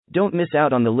Don't miss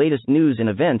out on the latest news and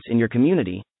events in your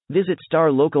community. Visit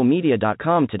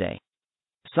starlocalmedia.com today.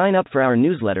 Sign up for our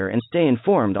newsletter and stay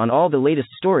informed on all the latest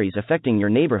stories affecting your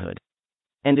neighborhood.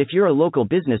 And if you're a local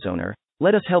business owner,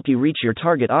 let us help you reach your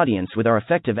target audience with our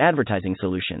effective advertising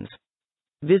solutions.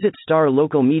 Visit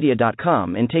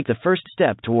starlocalmedia.com and take the first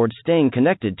step towards staying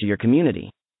connected to your community.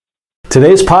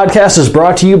 Today's podcast is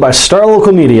brought to you by Star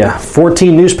Local Media,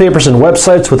 14 newspapers and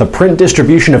websites with a print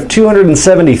distribution of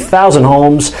 270,000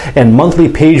 homes and monthly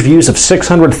page views of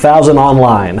 600,000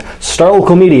 online. Star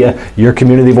Local Media, your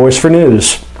community voice for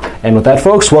news. And with that,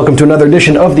 folks, welcome to another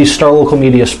edition of the Star Local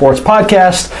Media Sports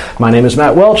Podcast. My name is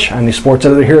Matt Welch. I'm the sports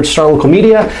editor here at Star Local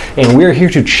Media, and we're here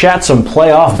to chat some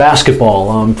playoff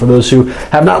basketball. For those who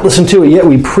have not listened to it yet,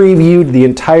 we previewed the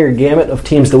entire gamut of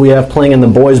teams that we have playing in the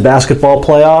boys basketball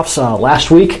playoffs last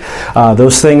week.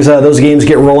 Those games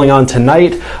get rolling on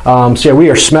tonight. We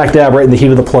are smack dab right in the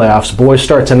heat of the playoffs. Boys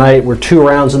start tonight. We're 2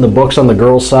 rounds in the books on the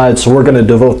girls' side, so we're going to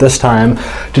devote this time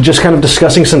to just kind of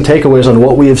discussing some takeaways on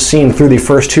what we have seen through the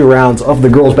first 2 rounds of the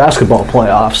girls basketball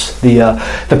playoffs.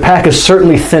 The pack has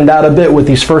certainly thinned out a bit with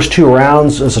these first 2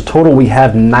 rounds. As a total, we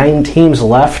have 9 teams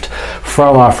left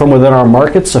from within our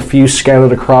markets, a few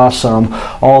scattered across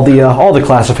all the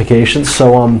classifications.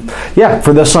 So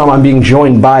for this I'm being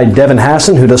joined by Devin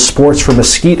Hassan, who does sports for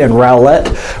Mesquite and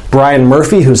Rowlett, Brian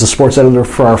Murphy, who's the sports editor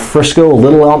for our Frisco,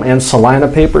 Little Elm, and Salina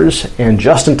papers, and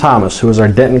Justin Thomas, who is our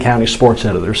Denton County sports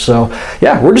editor. So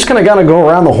we're just going to go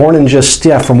around the horn and just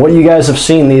from what you guys have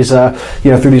seen these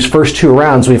through these first 2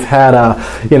 rounds, we've had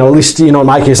at least in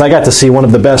my case, I got to see one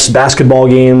of the best basketball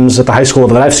games at the high school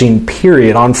that I've seen,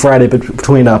 period, on Friday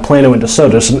between Plano and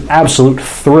DeSoto. It's an absolute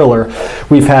thriller.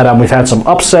 We've had some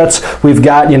upsets. We've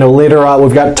got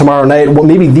we've got tomorrow night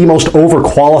maybe the most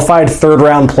overqualified 3rd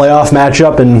round playoff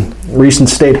matchup in recent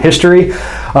state history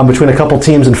between a couple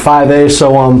teams in 5A.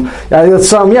 So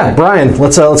Brian,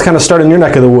 let's kind of start in your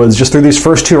neck of the woods. Just through these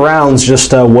first 2 rounds,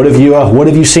 just what have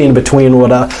you seen between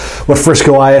what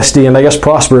Frisco ISD and I guess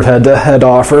Prosper had to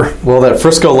offer? Well, that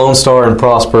Frisco Lone Star and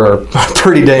Prosper are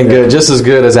pretty dang good, just as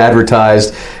good as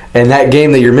advertised. And that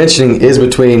game that you're mentioning is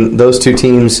between those 2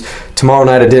 teams tomorrow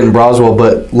night at Denton Broswell.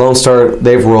 But Lone Star,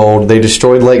 they've rolled. They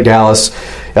destroyed Lake Dallas.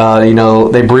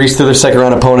 They breezed through their second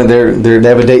round opponent. They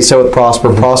have a date set with Prosper.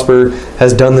 Mm-hmm. Prosper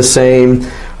has done the same.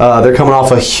 They're coming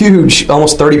off a huge,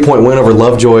 almost 30-point win over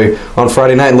Lovejoy on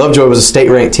Friday night. And Lovejoy was a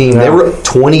state-ranked team. Yeah. They were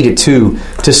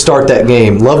 20-2 to start that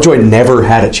game. Lovejoy never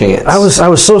had a chance. I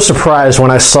was so surprised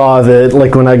when I saw that.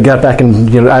 Like when I got back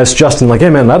and I asked Justin, like, "Hey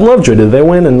man, that Lovejoy, did they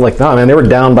win?" And like, no man, they were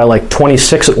down by like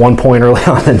 26 at one point early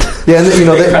on.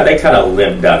 They kind of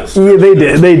limped out. Yeah,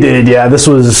 they did. Yeah, this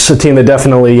was a team that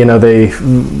definitely they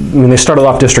started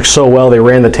off district so well. They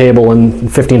ran the table in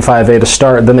 15-5A to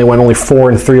start. Then they went only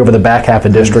 4-3 over the back half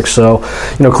of district. So,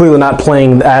 clearly not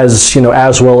playing as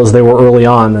well as they were early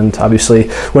on. And obviously,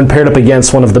 when paired up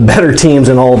against one of the better teams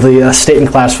in all of the state in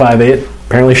Class 5A, it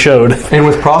apparently showed. And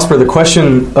with Prosper, the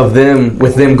question of them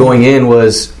going in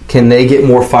was, can they get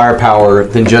more firepower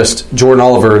than just Jordan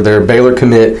Oliver, their Baylor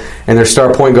commit, and their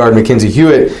star point guard Mackenzie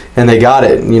Hewitt? And they got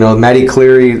it. Maddie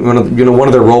Cleary, one of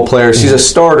their role players. She's a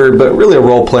starter, but really a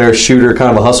role player, shooter,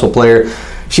 kind of a hustle player.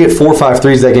 She hit 4 or 5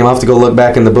 threes that game. I'll have to go look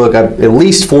back in the book. At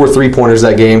least 4 3-pointers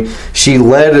that game. She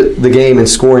led the game in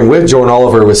scoring with Jordan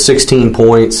Oliver with 16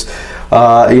 points.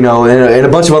 And a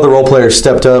bunch of other role players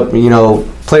stepped up.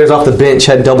 Players off the bench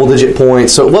had double-digit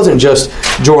points. So it wasn't just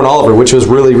Jordan Oliver, which was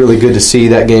really, really good to see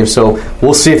that game. So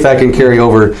we'll see if that can carry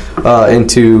over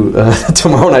into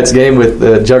tomorrow night's game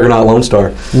with Juggernaut Lone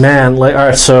Star. Man, all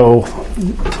right. So,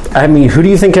 who do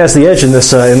you think has the edge in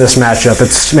this matchup?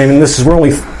 We're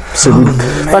only. So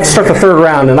let's start the 3rd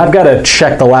round, and I've got to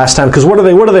check the last time because what do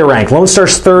they rank? Lone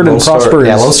Star's 3rd and Prosper.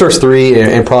 Yeah, Lone Star's 3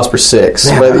 and Prosper 6.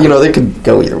 Yeah. But they could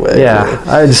go either way. Yeah,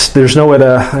 there's no way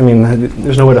to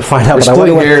find out. But I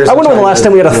wonder when the last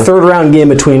time we had a 3rd round game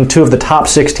between 2 of the top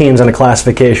 6 teams in a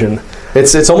classification.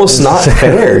 It's almost not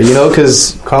fair,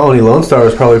 because Colony Lone Star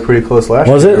was probably pretty close last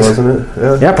year, wasn't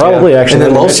it? Yeah, probably actually.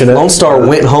 And then Lone Star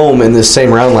went home in this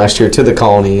same round last year to the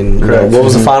Colony, and what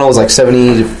was the final? It was like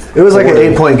 70. It was like an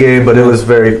 8-point game, but it was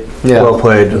very well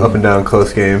played, up and down,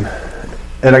 close game.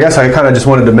 And I guess I kind of just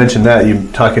wanted to mention that you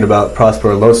talking about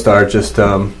Prosper and Lone Star, just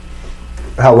how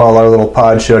well our little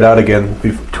pod showed out again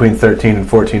between 13 and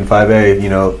 14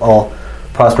 5A. All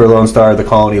Prosper, Lone Star, the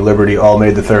Colony, Liberty all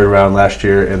made the 3rd round last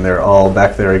year, and they're all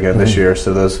back there again this year.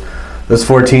 So those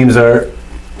 4 teams are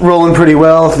rolling pretty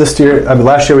well this year.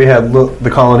 Last year we had the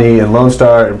Colony and Lone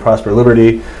Star and Prosper,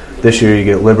 Liberty. This year you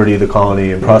get Liberty, the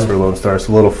Colony, and Prosper Lone Star. It's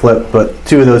a little flip, but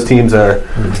 2 of those teams are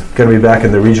going to be back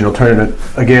in the regional tournament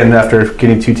again after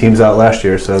getting 2 teams out last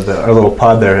year. So our little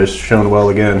pod there has shown well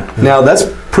again. Now, that's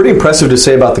pretty impressive to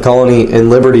say about the Colony and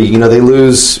Liberty. They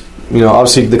lose...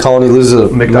 obviously the Colony loses a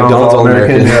McDonald's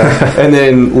All-American. And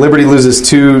then Liberty loses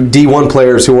 2 D1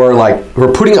 players who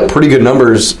are putting up pretty good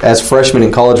numbers as freshmen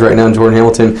in college right now, Jordan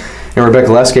Hamilton and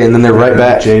Rebecca Leske, and then they're right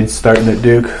back. Jade's starting at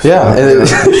Duke. Yeah.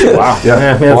 Wow.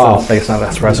 Yeah. Wow. I think it's not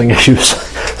that surprising. She was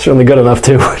certainly good enough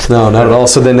too. No, not at all.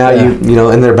 So then now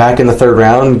and they're back in the 3rd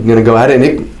round, going to go at it.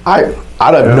 And I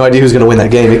have no idea who's going to win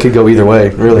that game. It could go either way,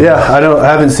 really. Yeah, I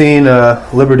haven't seen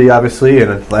Liberty, obviously,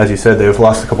 and as you said, they've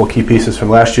lost a couple key pieces from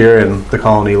last year, and the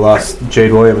Colony lost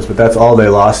Jade Williams, but that's all they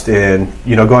lost. And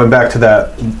going back to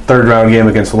that 3rd round game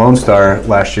against Lone Star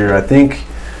last year, I think,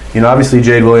 obviously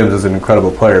Jade Williams is an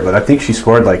incredible player, but I think she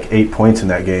scored 8 points in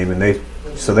that game, and they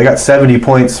got 70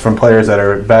 points from players that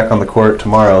are back on the court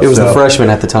tomorrow. It was the freshmen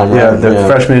at the time, right? Yeah, the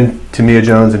freshmen, Tamia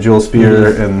Jones and Jewel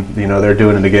Spear, and they're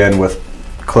doing it again with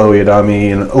Chloe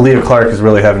Adami, and Aaliyah Clark is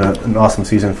really having an awesome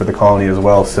season for the Colony as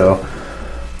well. So,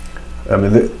 I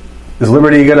mean, is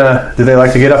Liberty do they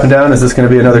like to get up and down? Is this going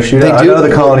to be another shootout? I know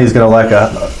the Colony is going to like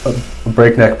a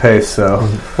breakneck pace. So,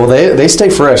 well, they stay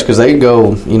fresh because they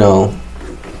go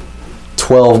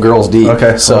 12 girls deep.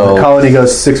 Okay, so the Colony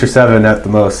goes 6 or 7 at the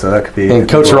most, so that could be. And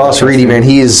Coach Ross Reedy, man,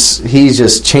 he's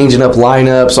just changing up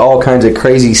lineups, all kinds of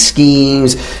crazy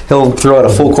schemes. He'll throw out a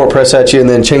full court press at you and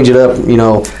then change it up,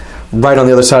 right on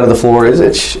the other side of the floor.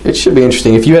 It should be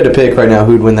interesting. If you had to pick right now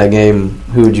who'd win that game,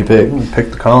 who would you pick?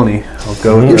 Pick the Colony. I'll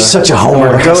go with You're such a homer.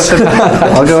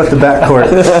 I'll go with the backcourt.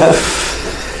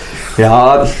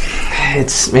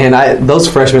 Yeah, those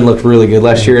freshmen looked really good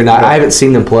last year, and I haven't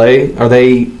seen them play.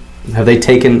 Have they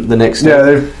taken the next step?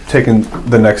 Yeah, they've taken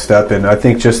the next step, and I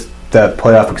think just that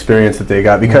playoff experience that they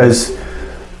got, because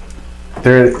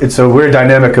it's a weird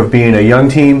dynamic of being a young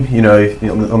team. You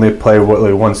only play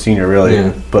one senior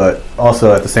really, but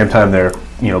also at the same time they're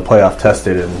playoff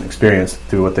tested and experienced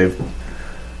through what they've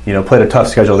played a tough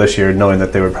schedule this year, knowing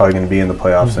that they were probably going to be in the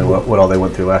playoffs and what all they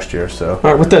went through last year. So, all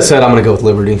right. With that said, I'm going to go with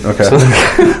Liberty. Okay.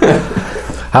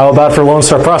 How about for Lone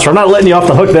Star Prosper? I'm not letting you off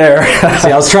the hook there.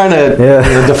 See, I was trying to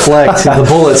deflect the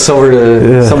bullets over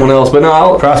to someone else, but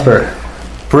no, Prosper.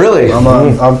 Really?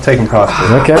 I'm taking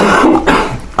Prosper. Okay.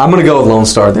 I'm going to go with Lone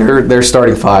Star. Their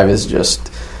starting 5 is just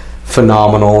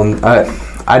phenomenal, and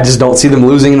I just don't see them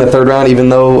losing in the 3rd round, even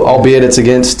though, albeit it's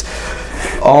against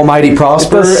almighty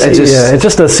Prosper. It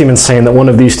just does seem insane that one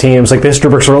of these teams, like the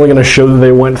Historybricks, are only going to show that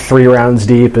they went 3 rounds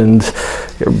deep and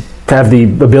have the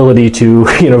ability to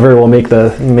very well make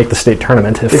the state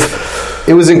tournament.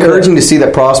 It was encouraging to see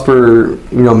that Prosper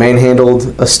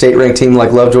manhandled a state-ranked team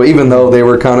like Lovejoy, even though they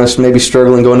were kind of maybe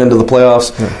struggling going into the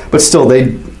playoffs. Yeah. But still,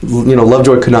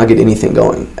 Lovejoy could not get anything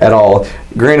going at all.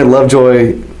 Granted,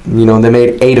 Lovejoy, they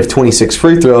made 8 of 26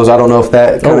 free throws. I don't know if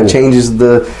that kind of changes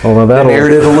the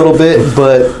narrative a little bit,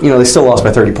 but they still lost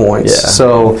by 30 points. Yeah.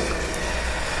 So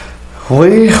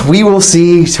we will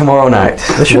see tomorrow night.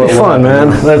 That should be fun, man.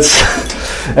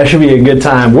 That should be a good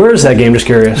time. Where is that game? Just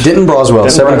curious. Denton Broswell,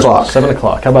 7 o'clock. 7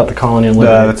 o'clock. How about the Colony and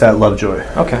Liberty? That's at Lovejoy.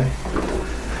 Okay.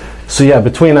 So yeah,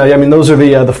 between those are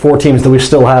the 4 teams that we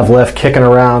still have left kicking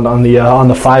around on the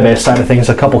 5A side of things.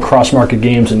 A couple cross-market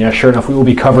games, and sure enough, we will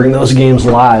be covering those games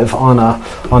live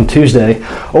on Tuesday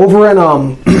over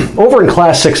in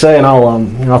Class 6A, and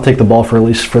I'll take the ball for at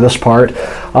least for this part.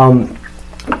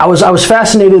 I was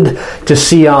fascinated to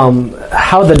see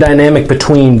how the dynamic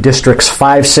between districts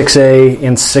 5-6A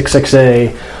and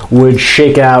 6-6A would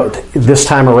shake out this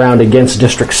time around against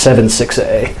district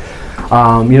 7-6A.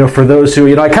 For those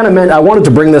who, I wanted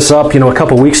to bring this up, a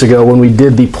couple weeks ago when we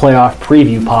did the playoff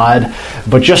preview pod,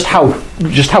 but just how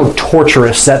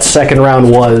torturous that second round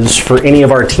was for any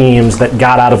of our teams that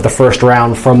got out of the first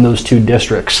round from those 2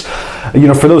 districts.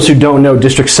 For those who don't know,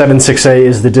 District 7-6A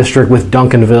is the district with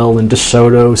Duncanville and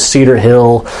DeSoto, Cedar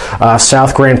Hill,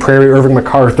 South Grand Prairie, Irving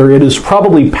MacArthur. It is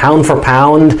probably pound for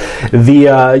pound at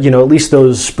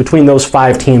least between those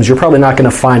 5 teams, you're probably not going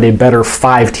to find a better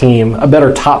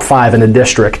top 5 in a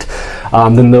district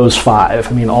than those 5.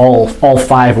 I mean, all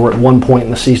 5 were at one point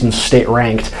in the season state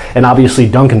ranked, and obviously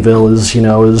Duncanville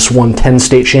has won 10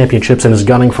 state championships and is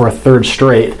gunning for a 3rd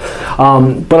straight.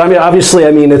 But obviously,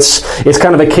 it's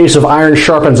kind of a case of iron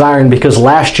sharpens iron, because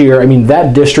last year,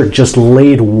 that district just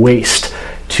laid waste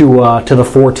to the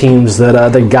 4 teams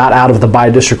that got out of the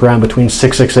bi-district round between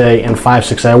 6-6A and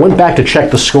 5-6A. I went back to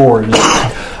check the scores.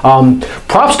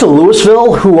 Props to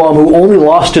Louisville, who only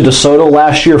lost to DeSoto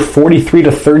last year,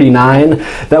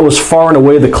 43-39. That was far and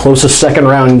away the closest second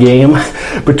round game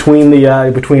between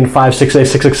 5-6A,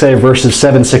 6-6A versus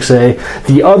 7-6A.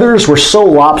 The others were so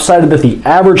lopsided that the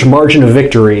average margin of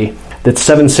victory that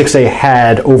 7-6A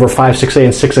had over 5-6A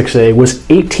and 6-6A was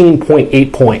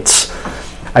 18.8 points.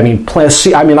 I mean,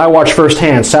 I watched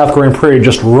firsthand South Grand Prairie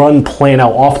just run Plano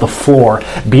off the floor,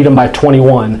 beat them by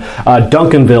 21.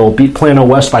 Duncanville beat Plano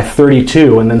West by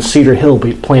 32, and then Cedar Hill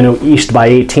beat Plano East by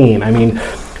 18. I mean,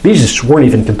 these just weren't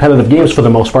even competitive games for the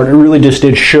most part. It really just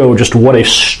did show just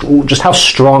how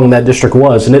strong that district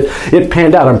was, and it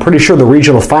panned out. I'm pretty sure the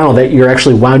regional final that year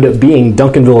actually wound up being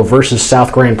Duncanville versus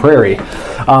South Grand Prairie.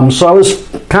 So I was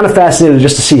kind of fascinated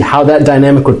just to see how that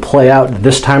dynamic would play out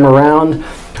this time around.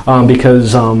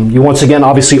 Because you once again,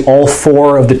 obviously, all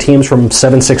 4 of the teams from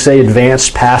 7-6A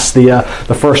advanced past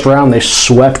the first round. They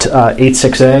swept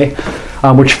 8-6A.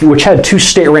 Which had 2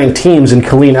 state-ranked teams in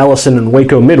Killeen Ellison and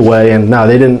Waco Midway, and no,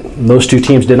 they didn't. Those 2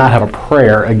 teams did not have a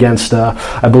prayer against.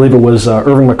 I believe it was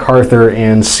Irving MacArthur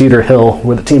and Cedar Hill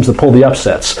were the teams that pulled the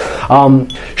upsets.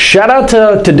 Shout out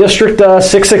to District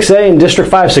 6-6A and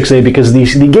District 5-6A because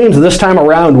the games this time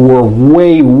around were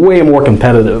way more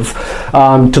competitive,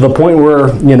 to the point where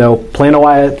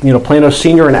Plano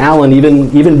Senior and Allen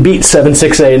even beat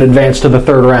 7-6A and advanced to the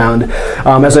third round.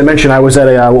 As I mentioned, I was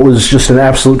at what was just an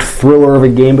absolute thriller of a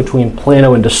game between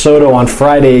Plano and DeSoto on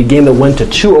Friday, a game that went to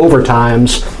 2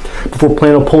 overtimes before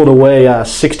Plano pulled away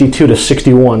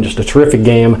 62-61. Just a terrific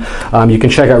game. You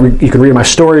can read my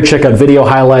story, check out video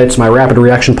highlights, my rapid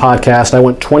reaction podcast. I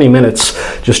went 20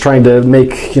 minutes just trying to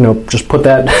just put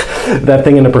that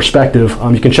thing into perspective.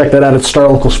 You can check that out at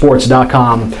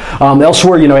starlocalsports.com.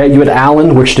 Elsewhere, you had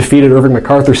Allen, which defeated Irving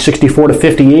MacArthur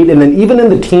 64-58, and then even in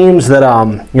the teams that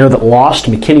that lost,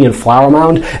 McKinney and Flower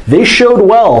Mound, they showed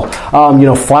well.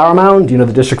 Flower Mound, the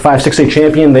District 5-6A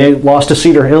champion, they lost to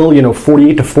Cedar Hill,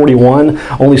 48-41.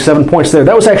 Only 7 points there.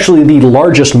 That was actually the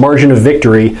largest margin of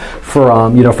victory for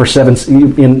 7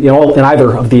 in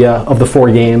either of the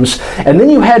 4 games. And then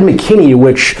you had McKinney,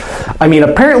 which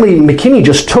apparently McKinney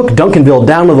just took Duncanville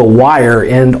down to the wire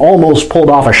and almost pulled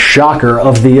off a shocker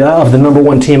of the number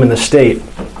 1 team in the state.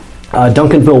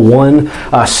 Duncanville won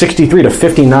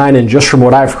 63-59, and just from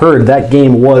what I've heard, that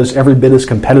game was every bit as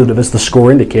competitive as the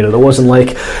score indicated. It wasn't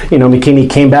like, McKinney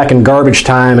came back in garbage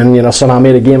time and, somehow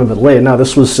made a game of it late. No, it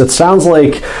sounds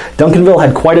like Duncanville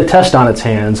had quite a test on its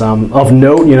hands. Of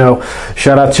note,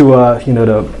 shout out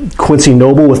to Quincy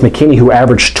Noble with McKinney, who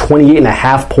averaged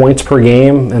 28.5 points per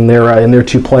game in their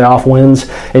 2 playoff wins.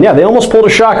 And yeah, they almost pulled a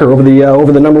shocker over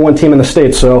the number 1 team in the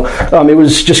state. So it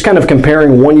was just kind of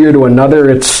comparing one year to another.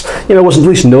 It was at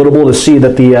least notable to see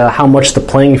that how much the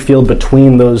playing field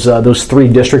between those 3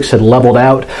 districts had leveled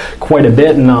out quite a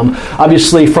bit. And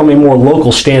obviously, from a more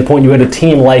local standpoint, you had a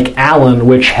team like Allen,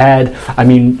 which had,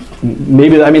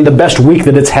 the best week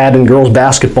that it's had in girls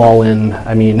basketball in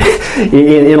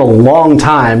a long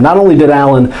time. Not only did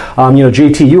Allen,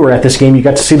 JT, you were at this game. You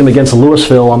got to see them against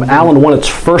Louisville. Allen won its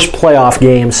first playoff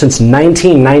game since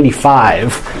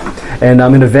 1995. And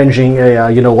in avenging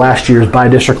last year's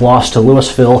bi-district loss to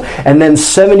Louisville. And then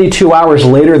 72 hours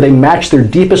later, they matched their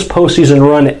deepest postseason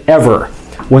run ever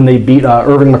when they beat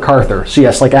Irving MacArthur. So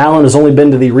yes, Allen has only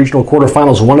been to the regional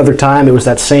quarterfinals one other time. It was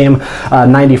that same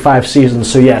 95 season.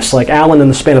 So yes, Allen in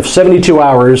the span of 72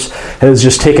 hours has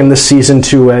just taken this season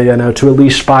to at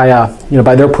least by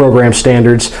their program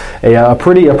standards a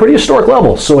pretty historic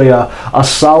level. So a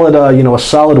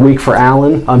solid week for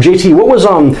Allen. JT, what was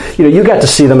you got to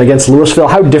see them against Louisville.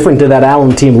 How different did that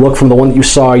Allen team look from the one that you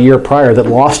saw a year prior that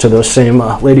lost to those same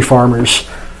Lady Farmers?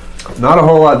 Not a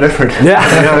whole lot different. Yeah,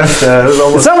 it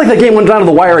sounded like that game went down to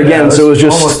the wire again. It so it was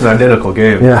just almost an identical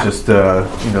game. Yeah. Just a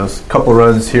couple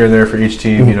runs here and there for each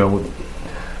team.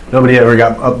 Mm-hmm. Nobody ever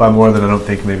got up by more than, I don't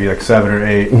think, maybe 7 or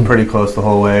 8. Mm-hmm. Pretty close the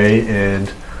whole way,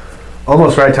 and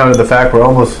almost right down to the fact where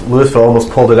Louisville almost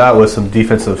pulled it out with some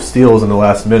defensive steals in the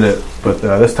last minute. But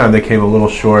this time they came a little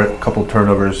short. A couple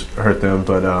turnovers hurt them,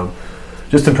 but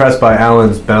just impressed by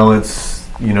Allen's balance.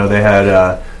 They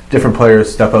had different players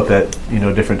step up at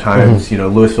different times.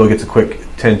 Mm-hmm. Louisville gets a quick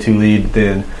 10-2 lead,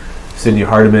 then Sydney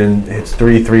Hardiman hits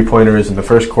 3 3-pointers in the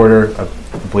first quarter. I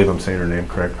believe I'm saying her name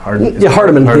correct. Hardiman.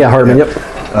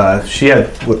 Yep. She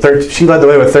led the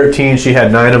way with 13. She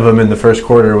had 9 of them in the first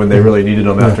quarter when they really needed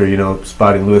them after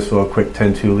spotting Louisville a quick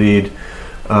 10-2 lead.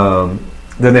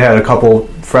 Then they had a couple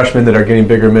freshmen that are getting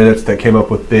bigger minutes that came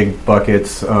up with big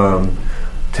buckets.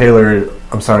 Taylor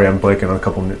I'm sorry, I'm blanking on a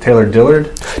couple. Taylor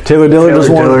Dillard. Taylor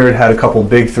Dillard had a couple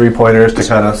big 3-pointers to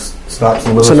kind of stop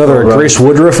some. What's another? Grace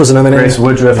Woodruff was another name. Grace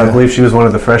Woodruff, I believe she was one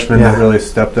of the freshmen that really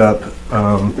stepped up.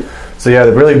 So yeah,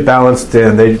 they really balanced,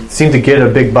 and they seemed to get a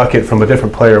big bucket from a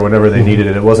different player whenever they needed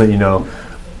it. It wasn't,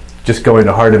 just going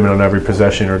to Hardiman on every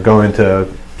possession or going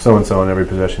to so-and-so on every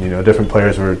possession. Different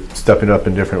players were stepping up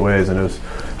in different ways, and it was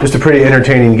just a pretty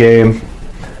entertaining game.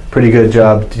 Pretty good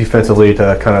job defensively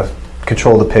to kind of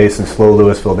control the pace and slow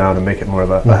Louisville down and make it more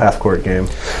of a half-court game.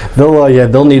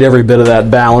 They'll need every bit of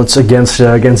that balance against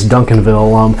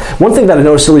Duncanville. One thing that I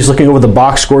noticed, at least looking over the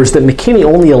box score, is that McKinney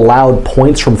only allowed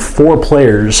points from 4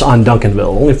 players on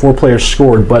Duncanville. Only 4 players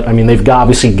scored, but they've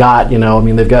obviously got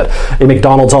they've got a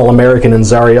McDonald's All-American in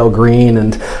Zariel Green,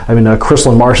 and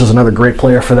Chrislyn Marsh is another great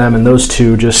player for them, and those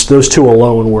two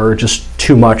alone were just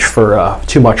too much for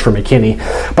McKinney.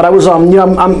 But I was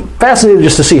I'm fascinated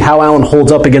just to see how Allen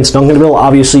holds up against Duncanville.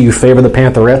 Obviously, you favor the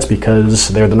Pantherettes because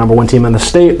they're the number 1 team in the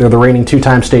state. They're the reigning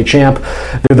 2-time state champ.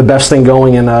 They're the best thing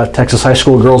going in Texas high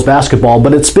school girls basketball.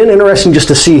 But it's been interesting just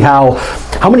to see how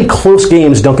many close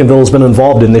games Duncanville has been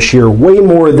involved in this year. Way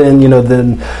more than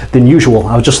usual.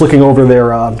 I was just looking over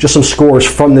their just some scores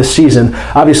from this season.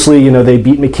 Obviously, they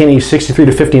beat McKinney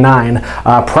 63-59.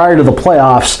 Prior to the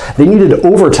playoffs, they needed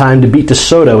overtime to beat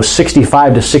DeSoto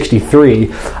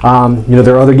 65-63.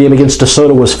 Their other game against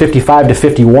DeSoto was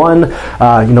 55-51.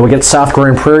 Against South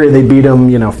Grand Prairie, they beat them,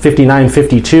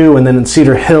 59-52, and then in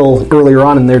Cedar Hill, earlier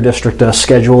on in their district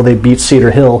schedule, they beat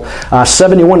Cedar Hill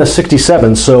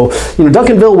 71-67. So,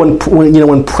 Duncanville,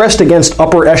 when pressed against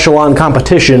upper echelon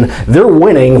competition, they're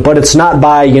winning, but it's not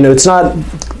by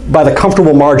the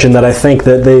comfortable margin that I think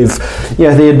that they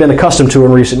had been accustomed to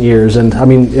in recent years. And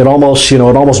it almost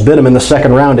bit them in the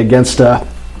second round against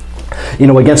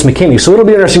McKinney. So it'll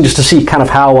be interesting just to see kind of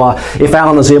how if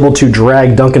Allen is able to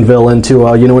drag Duncanville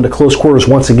into close quarters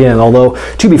once again. Although,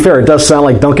 to be fair, it does sound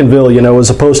like Duncanville, as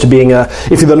opposed to being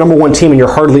if you're the number 1 team and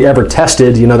you're hardly ever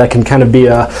tested, that can kind of be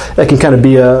a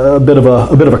bit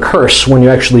of a curse when you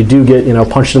actually do get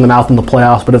punched in the mouth in the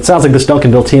playoffs. But it sounds like this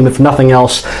Duncanville team, if nothing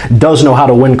else, does know how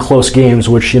to win close games,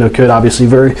 which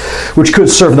which could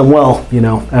serve them well,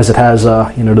 as it has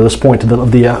to this point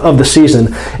of the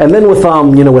season. And then with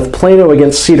Plano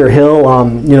against Cedar Hill,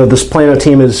 this Plano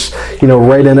team is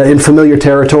right in familiar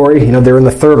territory. They're in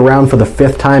the 3rd round for the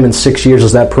 5th time in 6 years,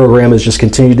 as that program has just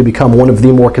continued to become one of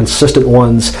the more consistent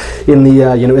ones in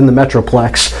the in the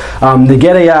Metroplex. They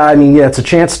get it's a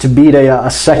chance to beat a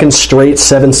second straight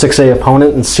 7-6A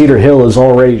opponent, and Cedar Hill has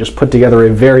already just put together a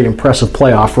very impressive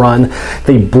playoff run.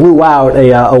 They blew out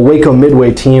a Waco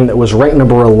Midway team that was ranked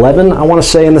number 11, I want to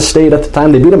say, in the state at the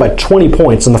time. They beat them by 20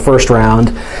 points in the first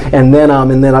round, and then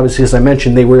obviously, as I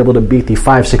mentioned, they were able to beat the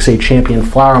 5-6A champion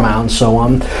Flower Mound. So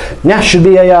should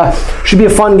be a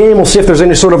fun game. We'll see if there's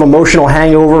any sort of emotional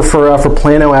hangover for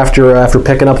Plano after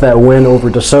picking up that win over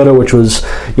DeSoto, which was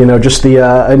just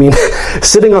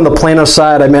sitting on the Plano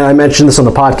side. I mentioned this on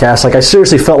the podcast. I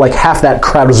seriously felt like half that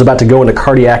crowd was about to go into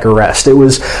cardiac arrest. It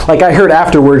was I heard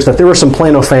afterwards that there were some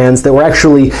Plano fans that were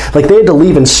actually they had to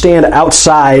leave and stand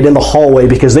outside in the hallway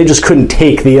because they just couldn't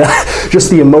take the just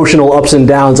the emotional ups and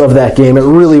downs of that game. It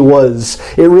really was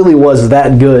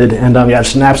that good, and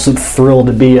just an absolute thrill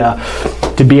to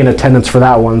be in attendance for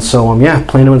that one. So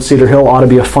Plano and Cedar Hill ought to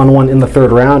be a fun one in the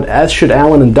 3rd round, as should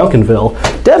Allen and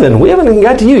Duncanville. Devin, we haven't even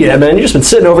got to you yet, man. You've just been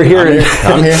sitting over here.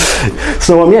 I'm here.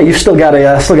 So you've still got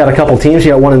a couple teams.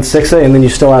 You got 1 in 6A, and then you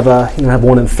still have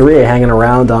 1 in 3A hanging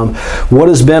around. What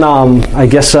has been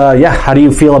how do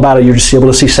you feel about it? You're just able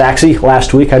to see Saxe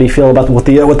last week. How do you feel about what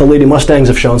the Lady Mustangs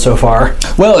have shown so far?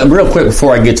 Well, real quick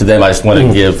before I get to them, I just want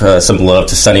to give some love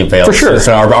to Sunnyvale. For sure.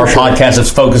 So our podcast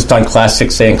is focused on Class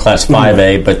 6A and Class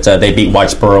 5A, but they beat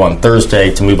Whitesboro on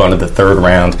Thursday to move on to the 3rd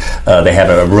round. They have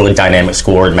a really dynamic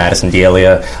score in Madison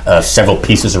D'Elia, several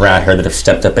pieces around here that have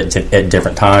stepped up at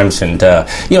different times. And,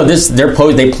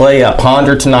 they play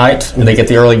Ponder tonight. They get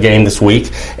the early game this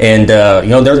week. And,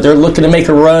 they're looking to make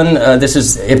a run.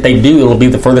 If they do, it'll be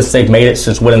the furthest they've made it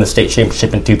since winning the state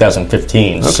championship in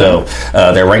 2015. Okay. So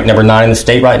they're ranked number 9 in the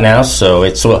state right now. So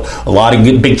it's a lot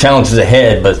of big challenges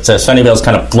ahead. But Sunnyvale's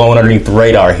kind of blowing underneath the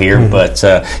radar here. Mm-hmm. But,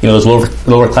 those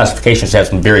lower classifications have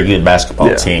some very good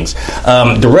basketball teams.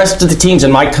 The rest of the teams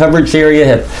in my coverage area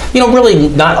have, really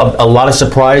not a lot of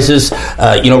surprises.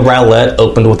 Rowlett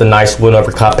opened with a nice win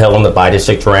over Coppell in the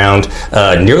bi-district round.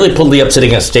 Nearly pulled the upset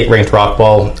against state-ranked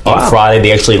Rockwall on Friday.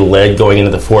 They actually led going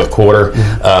into the 4th quarter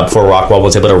before Rockwall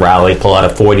was able to rally, pull out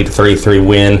a 40-33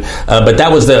 win. But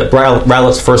that was the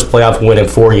Rowlett's first playoff win in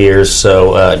 4 years.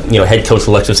 So, head coach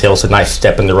Alexis Hill's a nice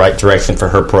step in the right direction for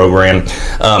her program.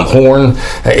 Horn,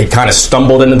 it kind of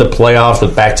stumbled into the playoffs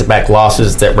with back-to-back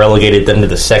losses that relegated them to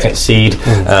the second seed.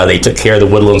 They took care of the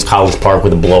Woodlands College Park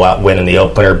with a blowout win in the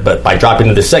opener, but by dropping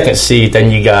to the second seed,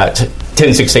 then you got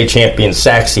 10-6A champion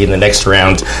Saxe in the next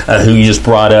round, who you just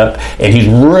brought up, and he's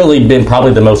really been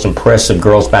probably the most impressive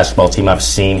girls basketball team I've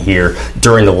seen here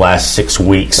during the last 6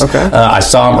 weeks. Okay. I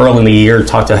saw him early in the year,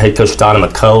 talked to head coach Donna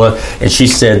McCullough, and she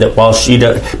said that while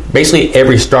basically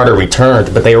every starter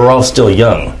returned, but they were all still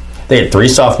young. They had 3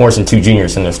 sophomores and 2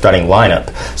 juniors in their starting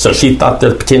lineup. So she thought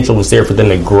the potential was there for them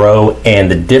to grow. And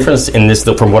the difference in this,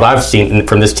 from what I've seen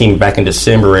from this team back in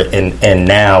December and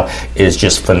now, is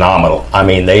just phenomenal. I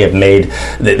mean,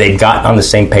 they've gotten on the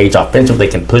same page offensively.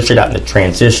 They can push it out into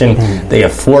transition. They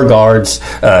have 4 guards,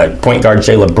 point guard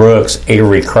Jayla Brooks,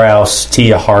 Avery Krause,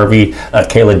 Tia Harvey,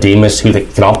 Kayla Demas, who they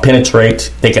can all penetrate.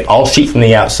 They can all shoot from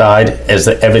the outside, as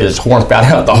the evidence Horn found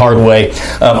out the hard way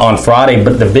on Friday.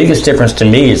 But the biggest difference to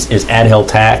me is Adhel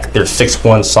Tack, their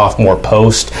 6'1" sophomore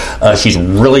post. She's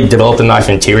really developed a nice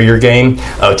interior game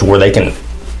to where they can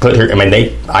put her. I mean,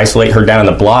 they isolate her down in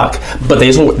the block, but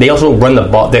they also run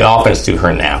the offense through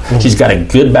her now. She's got a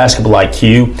good basketball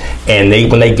IQ, and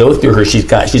when they go through her, she's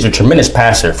a tremendous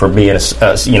passer for being a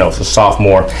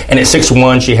sophomore. And at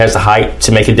 6'1", she has the height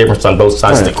to make a difference on both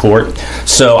sides of the court.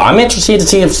 So I'm interested to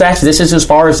see if Saxe. This is as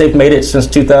far as they've made it since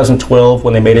 2012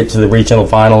 when they made it to the regional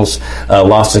finals.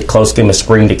 Lost a close game of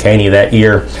Spring to Caney that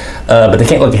year, but they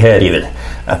can't look ahead either.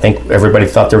 I think everybody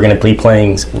thought they were going to be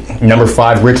playing number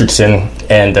 5 Richardson,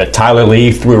 and Tyler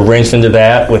Lee threw a wrench into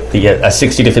that with the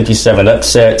 60-57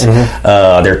 upset.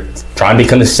 They're trying to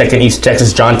become the second East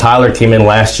Texas. John Tyler came in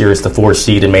last year as the 4th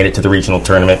seed and made it to the regional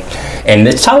tournament. And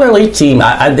this Tyler Lee team,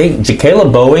 I think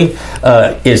Jakayla Bowie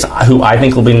is who I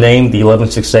think will be named the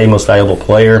 11-6A most valuable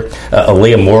player.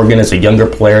 Aaliyah Morgan is a younger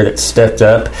player that stepped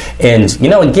up. And,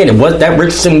 again, that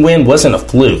Richardson win wasn't a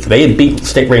fluke. They had beat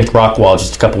state-ranked Rockwall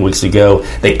just a couple weeks ago.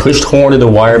 They pushed Horn to the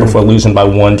wire before losing by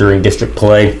 1 during district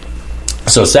play.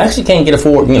 So Saxe can't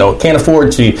afford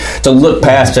to look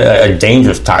past a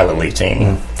dangerous Tyler Lee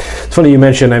team. It's funny you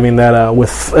mentioned, that with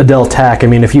Adhel Tack,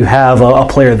 if you have a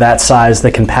player that size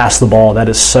that can pass the ball, that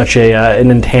is such an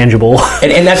intangible.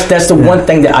 And that's the one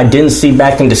thing that I didn't see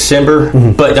back in December.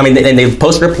 But, and they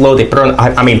posted her below, they put her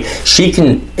on,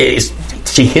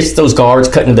 she hits those guards,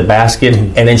 cutting into the basket,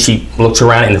 and then she looks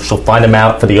around and she'll find them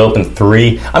out for the open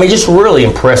 3. Just really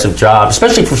impressive job,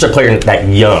 especially for a player that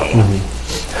young.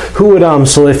 Who would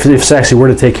so if Saxe were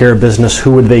to take care of business,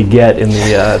 who would they get in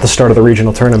the start of the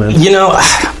regional tournament?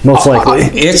 Most likely,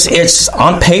 it's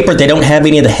on paper they don't have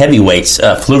any of the heavyweights.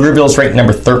 Pflugerville's ranked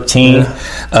number 13.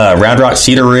 Round Rock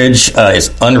Cedar Ridge is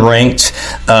unranked.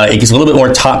 It gets a little bit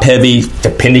more top heavy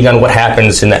depending on what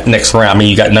happens in that next round.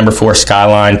 You got number 4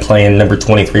 Skyline playing number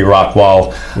 23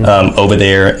 Rockwall over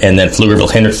there, and then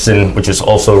Pflugerville Henderson, which is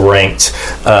also ranked.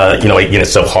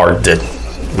 It's so hard to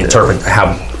interpret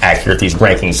how accurate these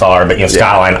rankings are, but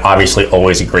Skyline obviously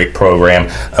always a great program.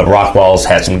 Rockwall's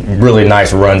had some really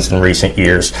nice runs in recent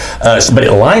years, but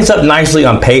it lines up nicely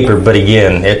on paper. But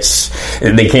again,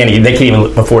 they can't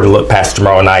even afford to look past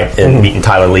tomorrow night and beating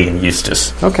Tyler Lee and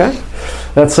Eustis. Okay.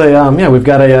 That's we've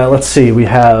got let's see, we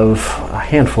have a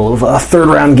handful of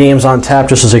third-round games on tap.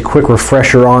 Just as a quick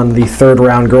refresher on the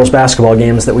third-round girls basketball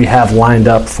games that we have lined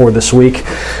up for this week.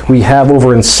 We have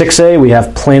over in 6A, we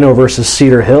have Plano versus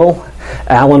Cedar Hill,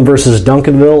 Allen versus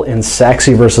Duncanville, and Saxe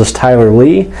versus Tyler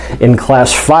Lee. In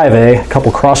Class 5A, a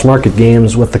couple cross-market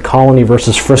games with the Colony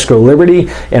versus Frisco Liberty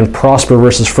and Prosper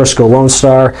versus Frisco Lone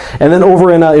Star. And then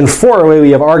over in 4A,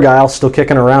 we have Argyle still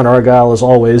kicking around. Argyle is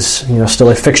always still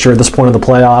a fixture at this point of the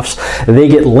playoffs. They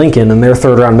get Lincoln in their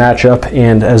third-round matchup,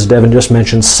 and as Devin just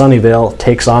mentioned, Sunnyvale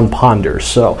takes on Ponders.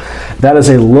 So that is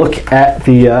a look at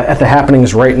the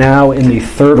happenings right now in the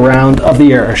third round of the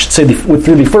year. I should say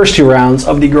through the first 2 rounds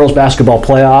of the girls basketball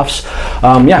playoffs.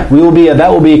 We will be that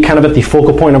will be kind of at the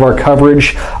focal point of our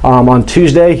coverage on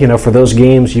Tuesday. For those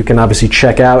games, you can obviously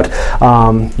check out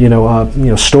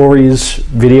stories,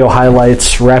 video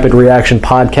highlights, rapid reaction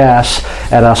podcasts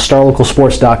at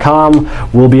starlocalsports.com.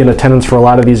 We'll be in attendance for a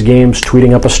lot of these games,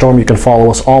 tweeting up a storm. You can follow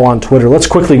us all on Twitter. Let's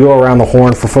quickly go around the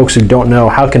horn for folks who don't know.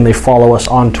 How can they follow us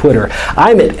on Twitter?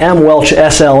 I'm at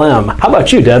MWelchSLM. How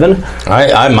about you, Devin?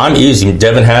 I'm easy.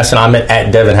 Devin Hassan. I'm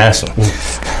at Devin Hassan.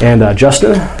 And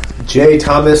Justin? J.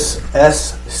 Thomas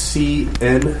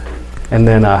SCN. And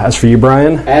then as for you,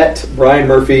 Brian? At Brian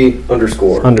Murphy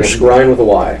 _. Brian with a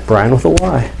Y. Brian with a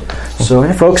Y. So,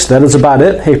 hey, folks, that is about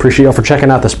it. Hey, appreciate y'all for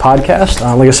checking out this podcast.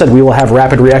 Like I said, we will have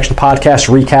rapid reaction podcasts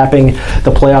recapping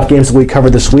the playoff games that we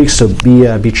covered this week, so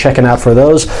be checking out for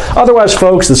those. Otherwise,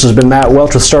 folks, this has been Matt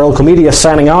Welch with Star Local Media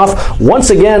signing off. Once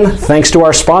again, thanks to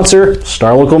our sponsor,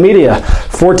 Star Local Media.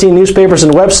 14 newspapers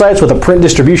and websites with a print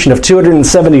distribution of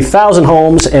 270,000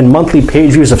 homes and monthly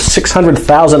page views of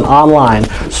 600,000 online.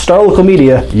 Star Local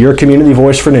Media, your community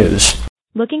voice for news.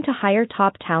 Looking to hire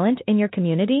top talent in your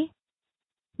community?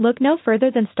 Look no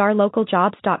further than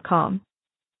starlocaljobs.com.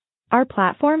 Our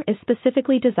platform is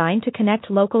specifically designed to connect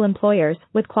local employers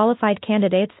with qualified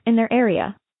candidates in their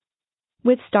area.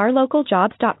 With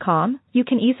starlocaljobs.com, you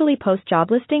can easily post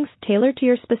job listings tailored to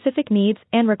your specific needs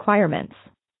and requirements.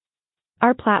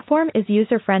 Our platform is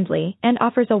user-friendly and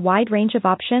offers a wide range of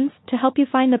options to help you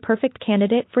find the perfect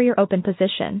candidate for your open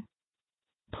position.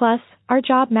 Plus, our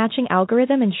job matching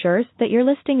algorithm ensures that your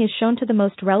listing is shown to the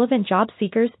most relevant job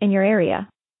seekers in your area.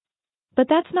 But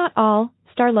that's not all.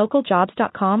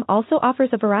 StarLocalJobs.com also offers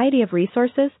a variety of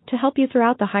resources to help you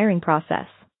throughout the hiring process.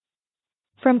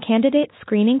 From candidate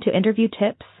screening to interview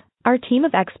tips, our team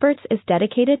of experts is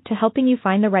dedicated to helping you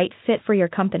find the right fit for your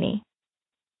company.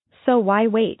 So why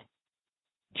wait?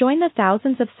 Join the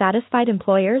thousands of satisfied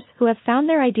employers who have found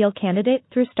their ideal candidate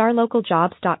through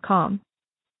StarLocalJobs.com.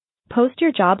 Post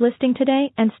your job listing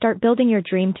today and start building your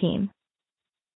dream team.